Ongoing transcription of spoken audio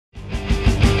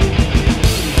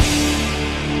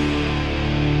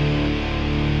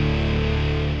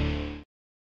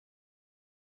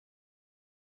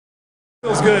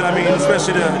feels good. I mean,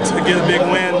 especially to get a big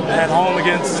win at home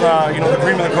against the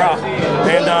cream of the crop.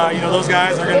 And those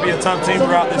guys are going to be a tough team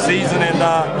throughout the season. And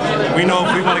we know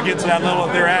if we want to get to that level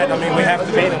that they're at, I mean, we have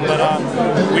to beat them. But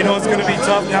we know it's going to be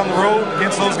tough down the road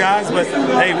against those guys. But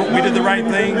hey, we did the right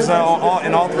things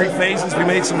in all three phases. We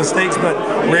made some mistakes, but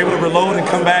we were able to reload and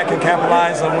come back and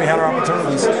capitalize when we had our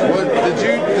opportunities.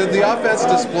 Did the offense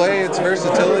display its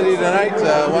versatility tonight?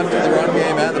 Went to the run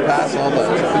game and the pass all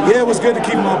that. Yeah, it was good to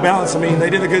keep them all balanced. I mean, they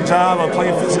did a good job of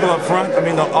playing physical up front. I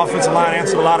mean, the offensive line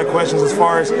answered a lot of questions as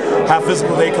far as how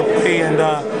physical they could play, and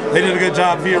they did a good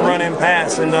job via run and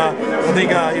pass. And I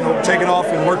think taking off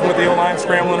and working with the O-line,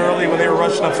 scrambling early when they were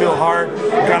rushing upfield hard,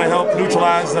 kind of helped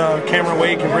neutralize Cameron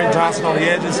Wake and Brent Johnson on the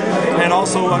edges, and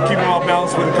also keeping them all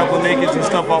balanced with a couple of nakeds and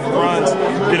stuff off the runs.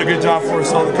 Did a good job for us.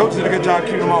 So the coach did a good job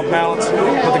keeping them all balanced,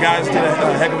 but the guys did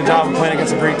a heck of a job of playing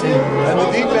against a great team. And the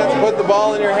defense put the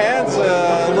ball in your hands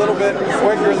a little bit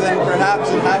quicker than perhaps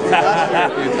it has last year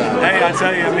a few times. Hey, I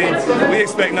tell you, I mean, we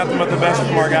expect nothing but the best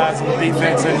from our guys on the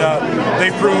defense, and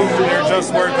they proved their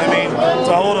just worth. I mean,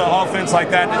 to hold an offense like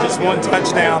that to just one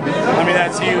touchdown, I mean,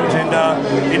 that's huge.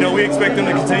 And we expect them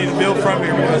to continue to build from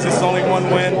here because this is only one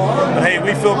win. But hey,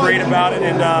 we feel great about it,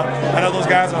 and I know those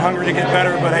guys are hungry to get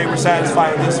better. But hey, we're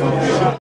satisfied with this one.